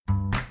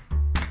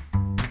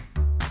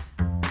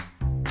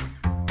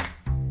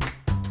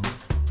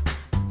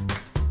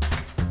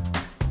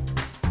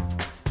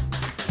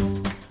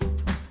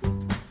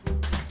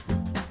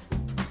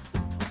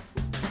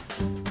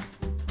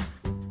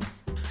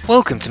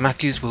Welcome to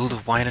Matthew's World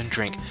of Wine and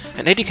Drink,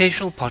 an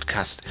educational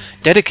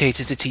podcast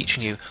dedicated to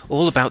teaching you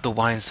all about the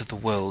wines of the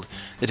world,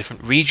 the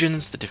different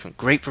regions, the different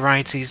grape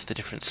varieties, the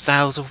different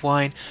styles of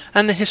wine,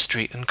 and the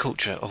history and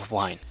culture of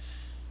wine.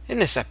 In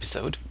this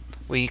episode,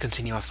 we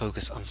continue our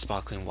focus on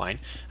sparkling wine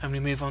and we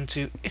move on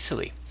to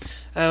Italy,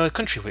 a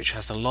country which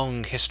has a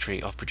long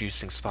history of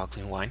producing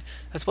sparkling wine,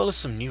 as well as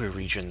some newer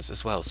regions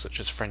as well, such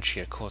as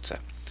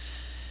Franciacorta.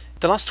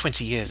 The last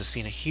 20 years have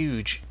seen a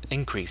huge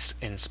increase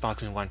in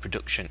sparkling wine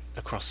production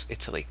across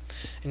Italy.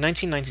 In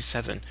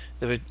 1997,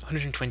 there were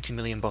 120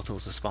 million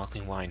bottles of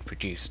sparkling wine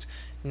produced.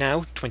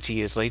 Now, 20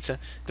 years later,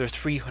 there are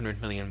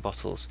 300 million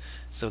bottles,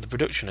 so the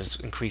production has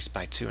increased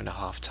by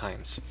 2.5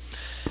 times.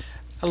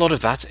 A lot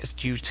of that is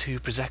due to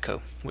Prosecco,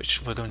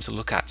 which we're going to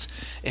look at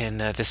in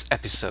this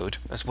episode,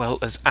 as well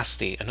as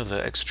Asti, another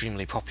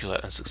extremely popular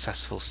and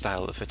successful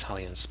style of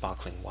Italian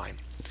sparkling wine.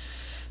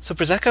 So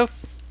Prosecco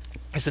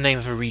is the name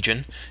of a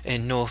region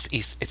in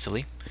northeast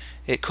Italy.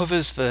 It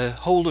covers the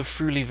whole of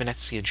Friuli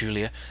Venezia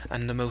Giulia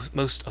and the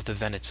most of the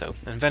Veneto,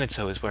 and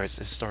Veneto is where it's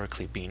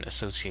historically been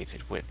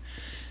associated with.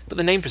 But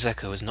the name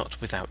Prosecco is not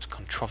without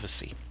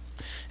controversy.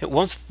 It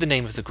was the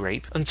name of the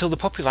grape until the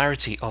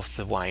popularity of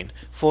the wine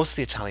forced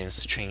the Italians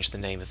to change the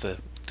name of the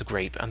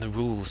grape and the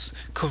rules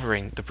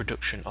covering the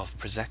production of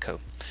Prosecco.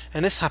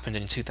 And this happened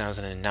in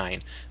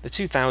 2009. The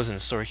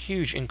 2000s saw a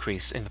huge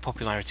increase in the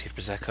popularity of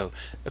Prosecco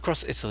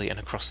across Italy and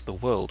across the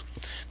world.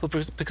 But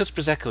because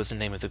Prosecco is the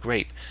name of the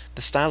grape,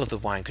 the style of the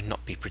wine could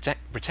not be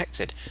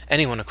protected.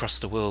 Anyone across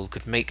the world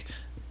could make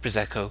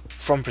Prosecco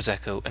from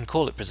Prosecco and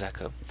call it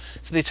Prosecco.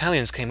 So the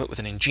Italians came up with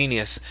an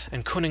ingenious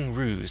and cunning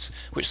ruse,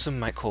 which some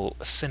might call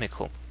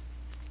cynical.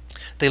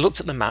 They looked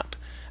at the map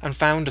and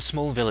found a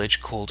small village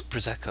called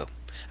Prosecco,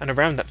 and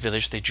around that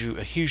village they drew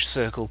a huge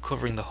circle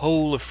covering the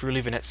whole of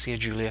Friuli Venezia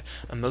Giulia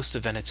and most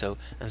of Veneto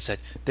and said,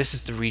 "This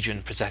is the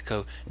region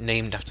Prosecco,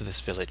 named after this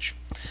village."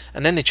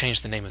 And then they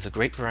changed the name of the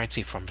grape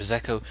variety from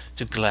Prosecco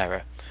to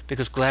Glera,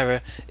 because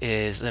Glera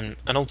is an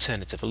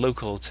alternative, a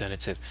local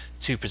alternative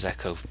to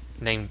Prosecco,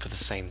 named for the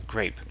same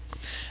grape.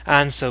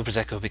 And so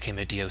Prosecco became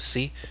a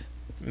DOC,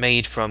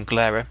 made from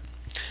Glera.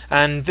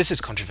 And this is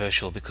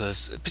controversial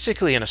because,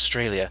 particularly in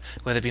Australia,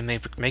 where they've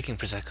been making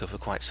Prosecco for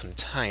quite some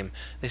time,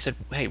 they said,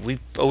 hey, we've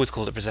always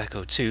called it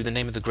Prosecco too, the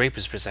name of the grape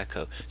is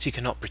Prosecco, so you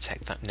cannot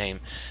protect that name.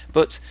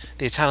 But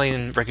the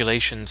Italian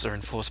regulations are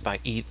enforced by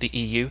the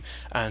EU,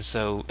 and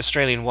so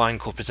Australian wine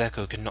called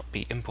Prosecco cannot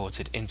be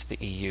imported into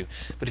the EU.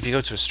 But if you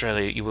go to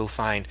Australia, you will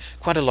find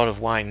quite a lot of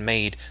wine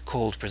made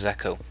called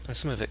Prosecco, and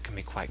some of it can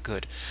be quite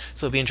good.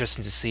 So it'll be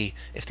interesting to see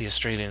if the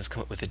Australians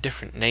come up with a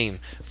different name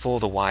for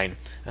the wine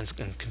and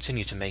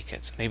continue to make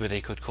it. Maybe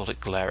they could call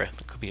it Glera.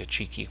 It could be a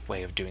cheeky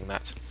way of doing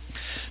that.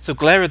 So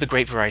Glera, the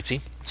grape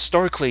variety,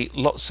 historically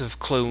lots of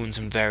clones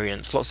and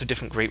variants, lots of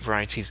different grape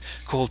varieties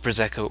called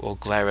Prosecco or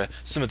Glera,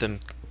 some of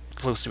them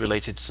closely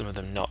related, some of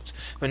them not.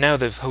 But now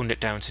they've honed it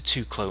down to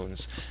two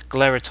clones,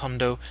 Glera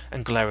Tondo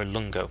and Glera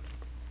Lungo.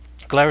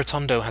 Glera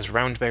Tondo has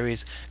round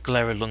berries,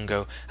 Glera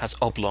Lungo has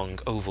oblong,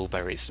 oval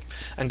berries.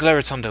 And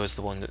Glera Tondo is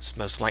the one that's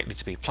most likely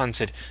to be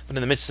planted, but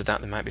in the midst of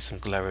that there might be some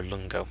Glera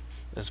Lungo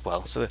as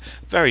well. So they're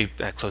very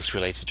closely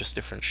related, just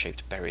different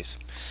shaped berries.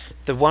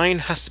 The wine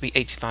has to be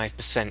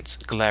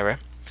 85% Glera,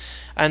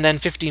 and then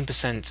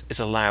 15% is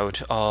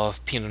allowed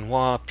of Pinot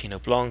Noir,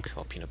 Pinot Blanc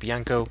or Pinot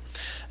Bianco,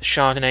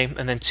 Chardonnay,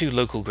 and then two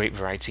local grape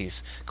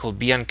varieties called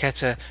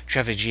Bianchetta,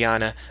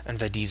 Trevigiana and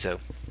Vediso.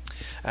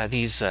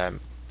 These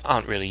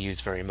aren't really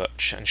used very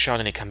much, and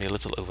Chardonnay can be a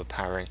little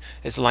overpowering.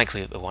 It's likely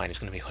that the wine is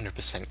going to be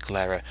 100%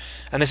 Glera,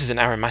 and this is an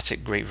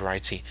aromatic grape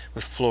variety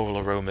with floral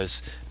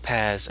aromas,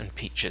 pears and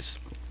peaches.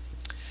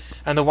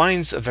 And the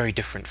wines are very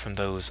different from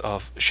those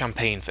of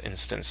Champagne, for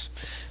instance.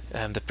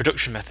 The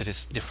production method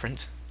is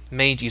different,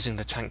 made using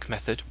the tank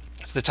method.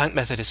 So the tank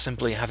method is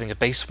simply having a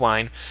base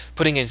wine,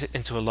 putting it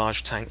into a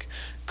large tank,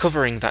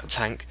 covering that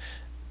tank.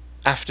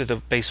 After the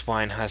base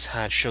wine has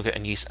had sugar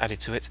and yeast added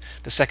to it,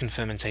 the second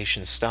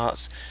fermentation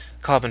starts.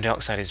 Carbon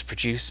dioxide is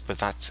produced, but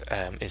that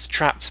is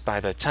trapped by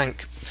the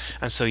tank,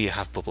 and so you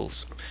have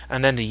bubbles.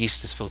 And then the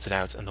yeast is filtered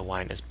out and the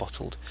wine is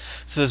bottled.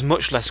 So there's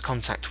much less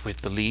contact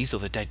with the lees, or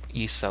the dead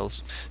yeast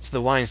cells, so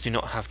the wines do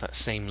not have that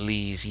same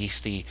lees,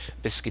 yeasty,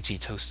 biscuity,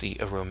 toasty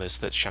aromas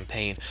that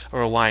champagne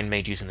or a wine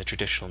made using the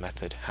traditional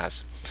method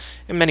has.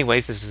 In many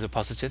ways this is a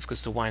positive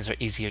because the wines are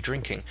easier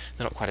drinking.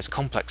 They're not quite as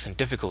complex and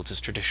difficult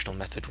as traditional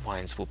method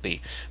wines will be,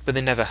 but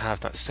they never have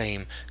that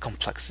same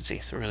complexity,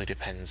 so it really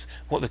depends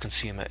what the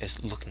consumer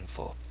is looking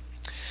for.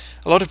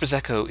 A lot of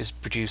Prosecco is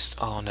produced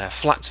on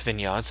flat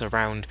vineyards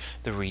around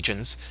the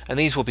regions, and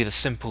these will be the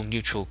simple,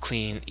 neutral,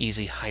 clean,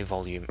 easy,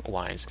 high-volume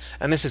wines.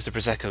 And this is the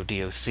Prosecco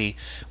DOC,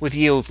 with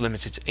yields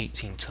limited to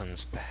 18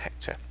 tonnes per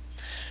hectare.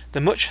 The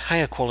much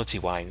higher quality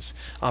wines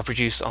are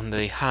produced on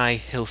the high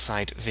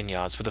hillside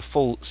vineyards with a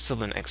full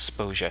southern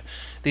exposure.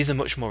 These are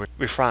much more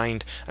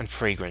refined and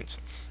fragrant,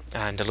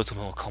 and a little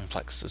more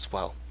complex as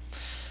well.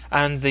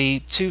 And the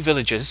two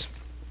villages,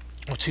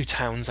 or two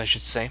towns I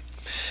should say,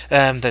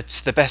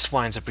 that the best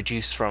wines are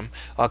produced from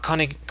are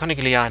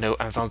Conigliano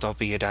and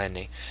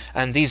Valdobbiadene,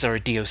 and these are a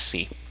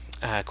DOC.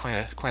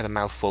 quite a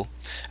mouthful.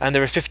 And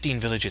there are 15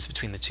 villages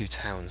between the two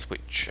towns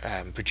which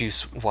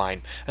produce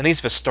wine, and these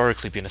have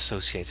historically been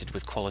associated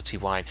with quality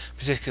wine,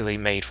 particularly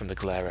made from the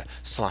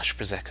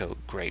Glera/Prosecco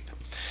grape.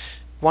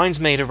 Wines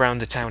made around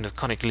the town of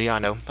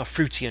Conegliano are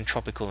fruity and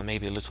tropical and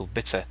maybe a little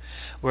bitter,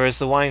 whereas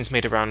the wines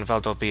made around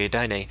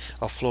Valdobbiadene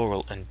are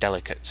floral and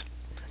delicate.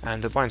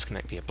 And the wines can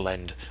be a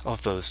blend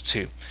of those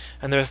two.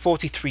 And there are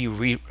 43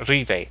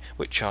 rive,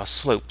 which are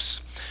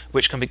slopes,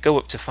 which can go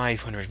up to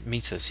 500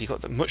 metres. You've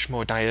got the much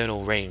more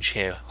diurnal range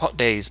here, hot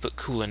days but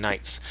cooler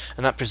nights,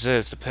 and that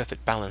preserves the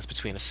perfect balance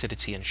between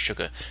acidity and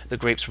sugar, the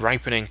grapes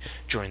ripening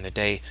during the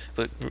day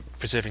but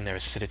preserving their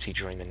acidity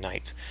during the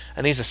night.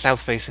 And these are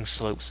south-facing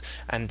slopes,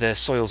 and their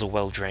soils are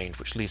well drained,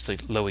 which leads to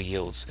lower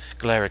yields.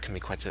 Glera can be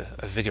quite a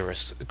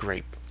vigorous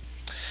grape.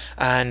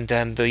 And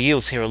the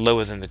yields here are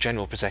lower than the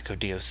general Prosecco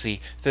DOC,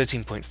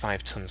 13.5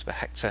 tonnes per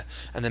hectare,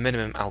 and the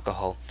minimum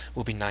alcohol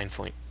will be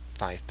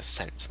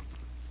 9.5%.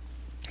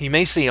 You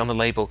may see on the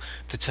label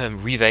the term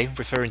Rive,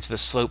 referring to the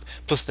slope,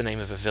 plus the name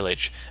of a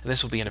village, and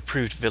this will be an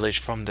approved village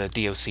from the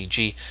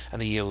DOCG,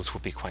 and the yields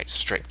will be quite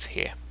strict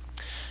here.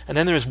 And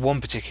then there is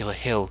one particular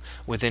hill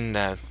within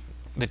the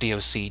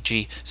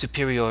DOCG,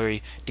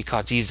 Superiore di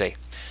Cardizze,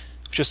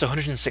 just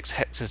 106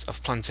 hectares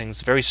of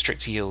plantings, very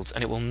strict yields,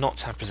 and it will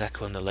not have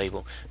Prosecco on the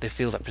label. They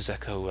feel that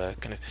Prosecco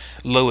kind of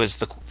lowers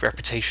the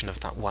reputation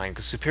of that wine,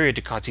 because Superiore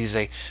di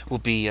Cardizze will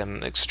be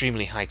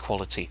extremely high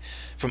quality.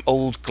 From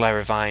old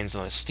Glera vines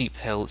on a steep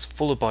hill, it's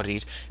fuller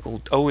bodied, it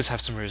will always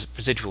have some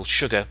residual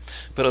sugar,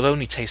 but it'll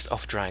only taste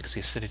off dry because the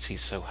acidity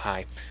is so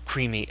high.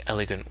 Creamy,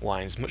 elegant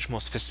wines, much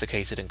more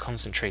sophisticated and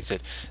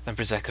concentrated than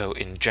Prosecco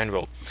in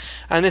general.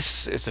 And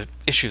this is an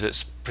issue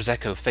that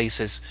Prosecco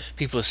faces.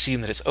 People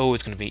assume that it's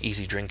always going to be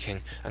easy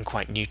drinking and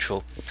quite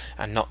neutral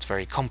and not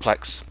very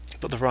complex,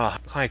 but there are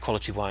high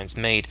quality wines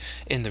made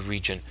in the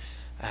region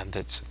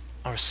that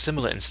are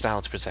similar in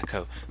style to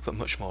Prosecco but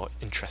much more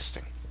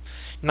interesting.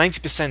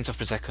 90% of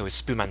Prosecco is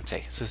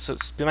spumante. So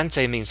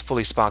spumante means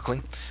fully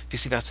sparkling. If you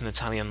see that in an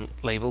Italian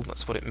label,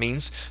 that's what it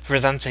means.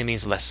 Frizzante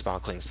means less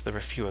sparkling, so there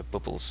are fewer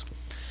bubbles.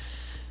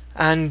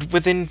 And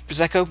within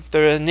Prosecco,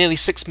 there are nearly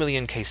 6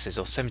 million cases,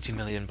 or 70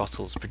 million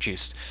bottles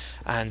produced,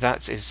 and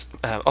that is,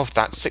 of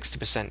that,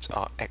 60%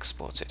 are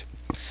exported.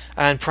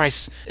 And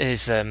price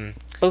is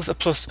both a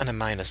plus and a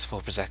minus for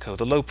Prosecco.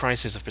 The low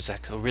prices of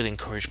Prosecco really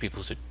encourage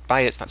people to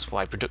buy it, that's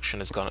why production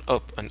has gone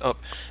up and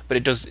up, but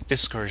it does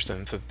discourage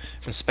them from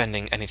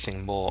spending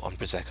anything more on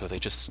Prosecco. They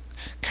just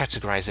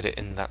categorize it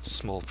in that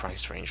small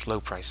price range, low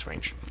price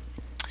range.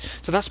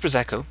 So that's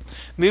Prosecco.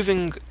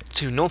 Moving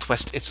to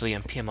northwest Italy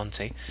and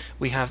Piemonte,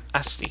 we have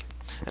Asti.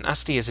 And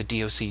Asti is a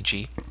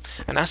DOCG,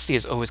 and Asti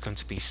is always going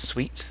to be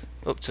sweet,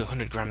 up to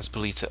 100 grams per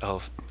litre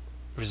of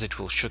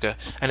residual sugar,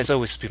 and it's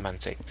always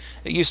spumante.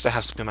 It used to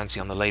have spumante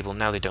on the label,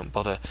 now they don't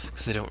bother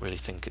because they don't really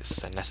think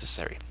it's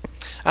necessary.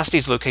 Asti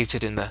is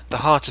located in the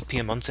heart of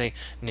Piemonte,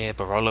 near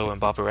Barolo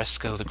and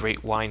Barbaresco, the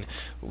great wine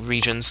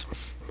regions.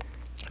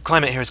 The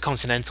climate here is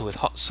continental with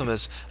hot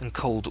summers and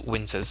cold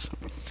winters.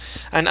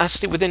 And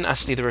within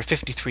Asti there are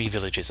 53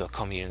 villages or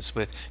communes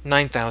with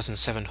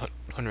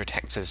 9,700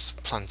 hectares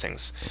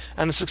plantings.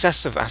 And the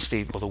success of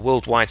Asti, or the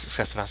worldwide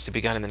success of Asti,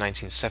 began in the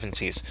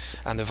 1970s,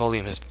 and the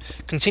volume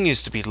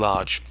continues to be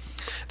large.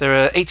 There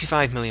are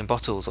 85 million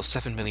bottles or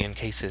 7 million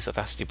cases of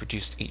Asti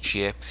produced each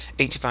year,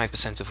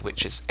 85% of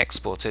which is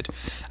exported.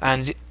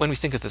 And when we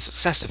think of the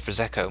success of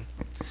Prosecco,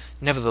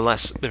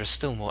 nevertheless there is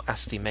still more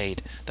Asti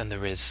made than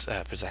there is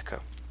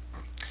Prosecco.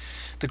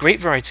 The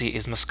grape variety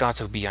is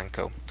Moscato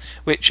Bianco,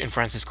 which in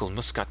France is called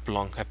Muscat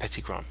Blanc à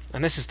Petit Grain,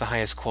 and this is the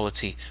highest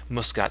quality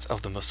muscat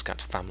of the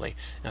muscat family.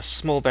 It has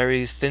small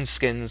berries, thin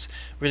skins,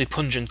 really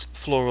pungent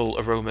floral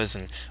aromas,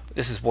 and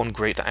this is one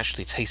grape that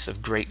actually tastes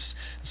of grapes,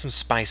 and some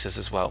spices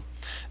as well.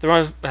 There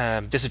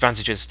are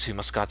disadvantages to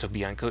Moscato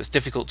Bianco. It's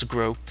difficult to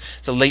grow.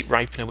 It's a late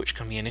ripener, which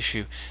can be an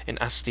issue in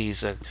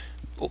Asti's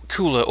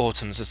cooler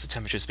autumns as the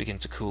temperatures begin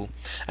to cool,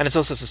 and it's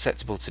also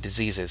susceptible to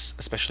diseases,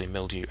 especially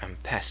mildew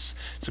and pests.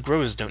 So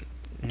growers don't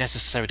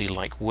necessarily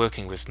like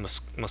working with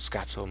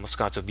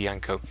Moscato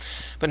Bianco,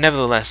 but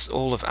nevertheless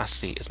all of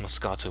Asti is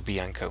Moscato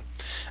Bianco.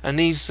 And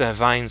these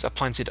vines are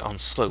planted on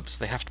slopes.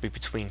 They have to be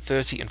between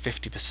 30 and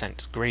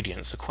 50%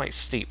 gradient, so quite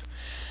steep.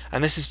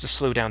 And this is to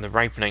slow down the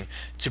ripening,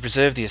 to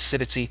preserve the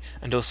acidity,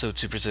 and also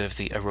to preserve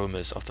the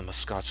aromas of the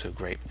Moscato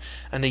grape.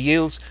 And the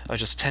yields are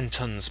just 10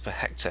 tonnes per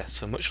hectare,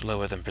 so much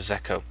lower than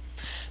Prosecco.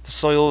 The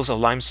soils are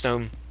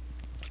limestone,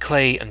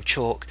 clay and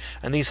chalk,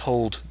 and these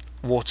hold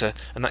water,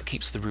 and that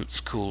keeps the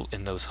roots cool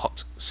in those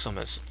hot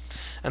summers.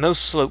 And those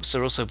slopes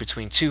are also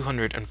between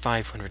 200 and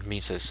 500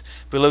 metres.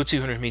 Below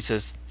 200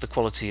 metres the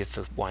quality of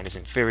the wine is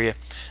inferior,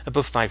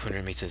 above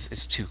 500 metres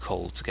it's too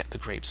cold to get the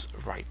grapes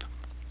ripe.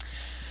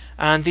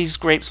 And these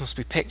grapes must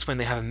be picked when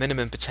they have a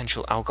minimum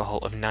potential alcohol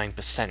of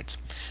 9%.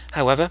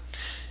 However,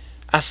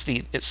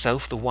 Asti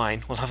itself, the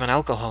wine, will have an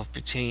alcohol of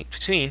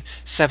between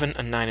 7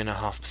 and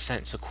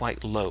 9.5%, so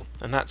quite low,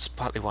 and that's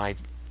partly why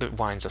the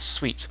wines are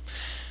sweet.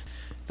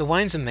 The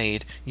wines are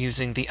made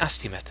using the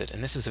Asti method,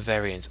 and this is a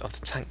variant of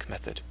the tank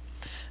method.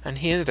 and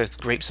here the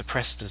grapes are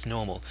pressed as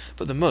normal,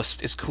 but the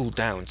must is cooled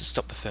down to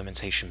stop the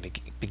fermentation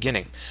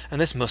beginning, and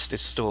this must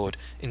is stored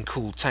in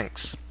cooled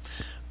tanks.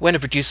 When a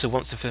producer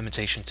wants the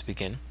fermentation to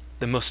begin,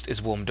 the must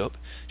is warmed up,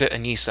 dirt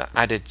and yeast are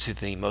added to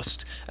the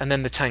must, and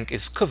then the tank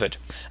is covered,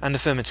 and the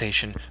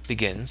fermentation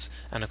begins,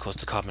 and of course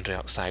the carbon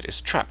dioxide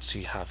is trapped, so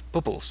you have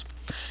bubbles.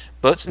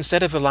 But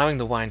instead of allowing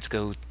the wine to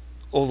go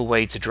all the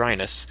way to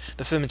dryness,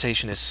 the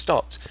fermentation is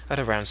stopped at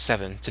around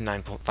 7 to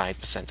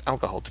 9.5%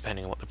 alcohol,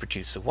 depending on what the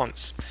producer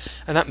wants.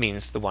 And that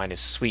means the wine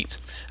is sweet,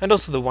 and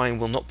also the wine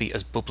will not be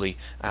as bubbly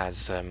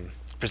as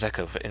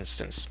Prosecco, for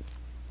instance.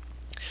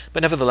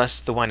 But nevertheless,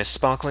 the wine is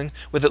sparkling,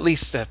 with at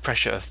least a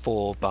pressure of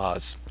 4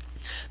 bars.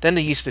 Then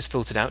the yeast is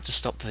filtered out to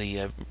stop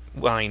the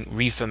wine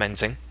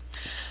re-fermenting,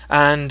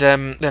 and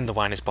then the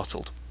wine is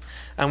bottled.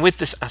 And with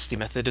this Asti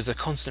method, there's a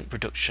constant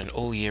production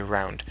all year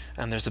round,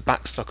 and there's a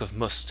backstock of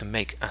must to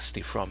make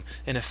Asti from.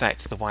 In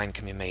effect, the wine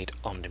can be made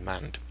on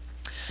demand.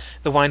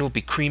 The wine will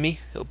be creamy,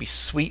 it'll be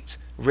sweet,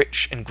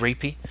 rich and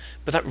grapey,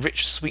 but that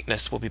rich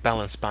sweetness will be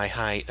balanced by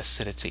high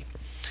acidity.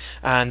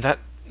 And that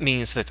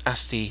means that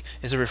Asti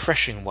is a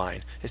refreshing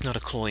wine. It's not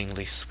a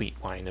cloyingly sweet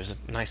wine. There's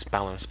a nice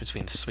balance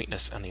between the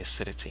sweetness and the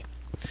acidity.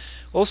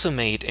 Also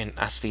made in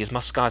Asti is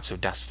Moscato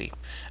d'Asti,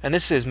 and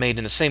this is made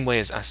in the same way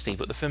as Asti,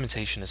 but the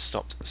fermentation is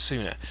stopped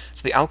sooner,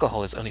 so the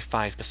alcohol is only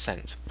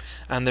 5%,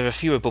 and there are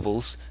fewer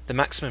bubbles. The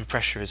maximum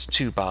pressure is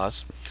 2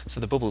 bars,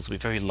 so the bubbles will be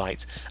very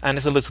light, and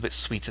it's a little bit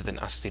sweeter than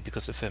Asti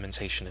because the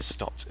fermentation is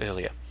stopped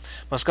earlier.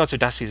 Moscato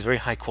d'Asti is a very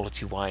high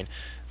quality wine,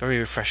 very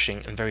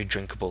refreshing and very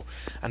drinkable,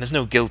 and there's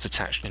no guilt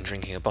attached in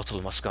drinking a bottle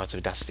of Moscato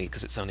d'Asti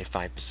because it's only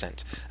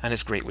 5%, and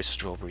it's great with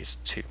strawberries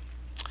too.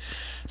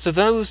 So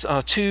those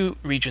are 2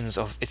 regions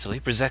of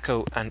Italy,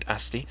 Prosecco and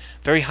Asti.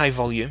 Very high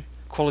volume,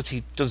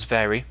 quality does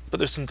vary, but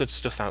there's some good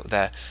stuff out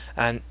there,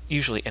 and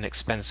usually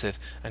inexpensive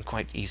and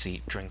quite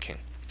easy drinking.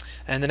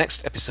 In the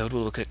next episode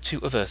we'll look at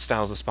 2 other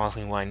styles of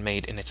sparkling wine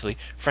made in Italy,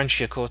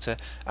 Franciacorta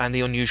and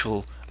the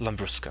unusual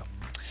Lambrusco.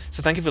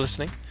 So thank you for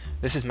listening.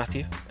 This is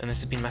Matthew, and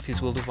this has been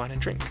Matthew's World of Wine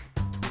and Drink.